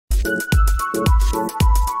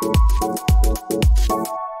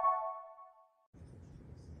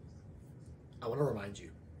to remind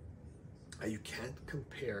you that you can't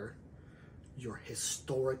compare your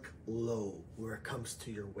historic low where it comes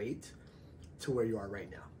to your weight to where you are right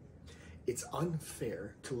now. It's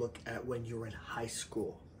unfair to look at when you were in high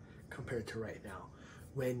school compared to right now,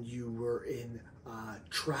 when you were in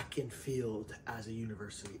track and field as a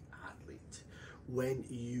university athlete, when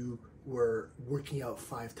you were working out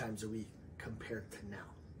 5 times a week compared to now.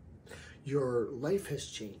 Your life has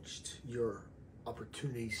changed, your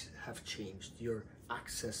opportunities have changed, your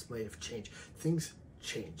access might have changed, things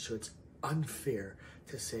change. So it's unfair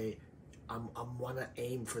to say, I want to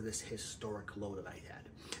aim for this historic low that I had.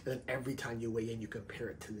 And then every time you weigh in, you compare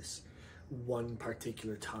it to this one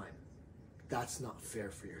particular time. That's not fair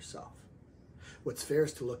for yourself. What's fair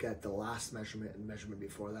is to look at the last measurement and the measurement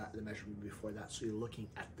before that, and the measurement before that. So you're looking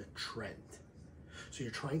at the trend. So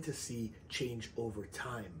you're trying to see change over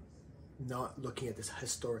time, not looking at this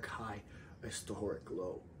historic high, historic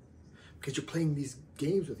low. Because you're playing these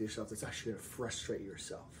games with yourself that's actually going to frustrate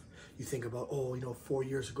yourself. You think about, oh, 4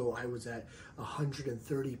 years ago I was at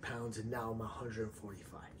 130 pounds and now I'm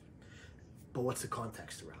 145. But what's the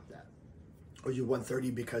context around that? Or you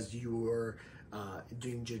 130 because you were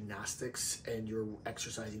doing gymnastics and you're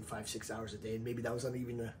exercising 5-6 hours a day, and maybe that was not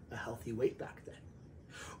even a healthy weight back then.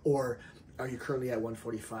 Or are you currently at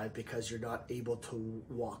 145 because you're not able to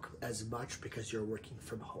walk as much because you're working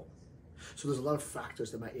from home? So there's a lot of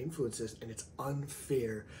factors that might influence this, and it's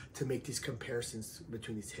unfair to make these comparisons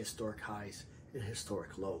between these historic highs and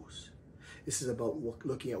historic lows. This is about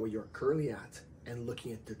looking at where you're currently at and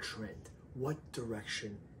looking at the trend. What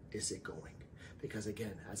direction is it going? Because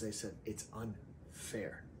again, as I said, it's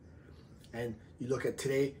unfair. And you look at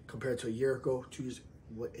today compared to a year ago, 2 years,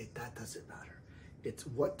 that doesn't matter. It's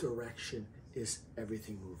what direction is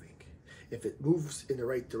everything moving. If it moves in the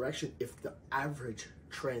right direction, if the average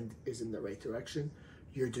trend is in the right direction,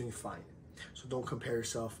 you're doing fine. So don't compare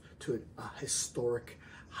yourself to a historic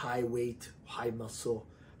high weight, high muscle,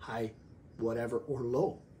 high whatever, or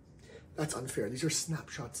low. That's unfair. These are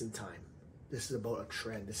snapshots in time. This is about a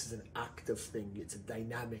trend. This is an active thing. It's a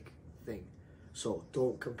dynamic thing. So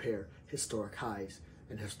don't compare historic highs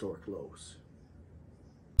and historic lows.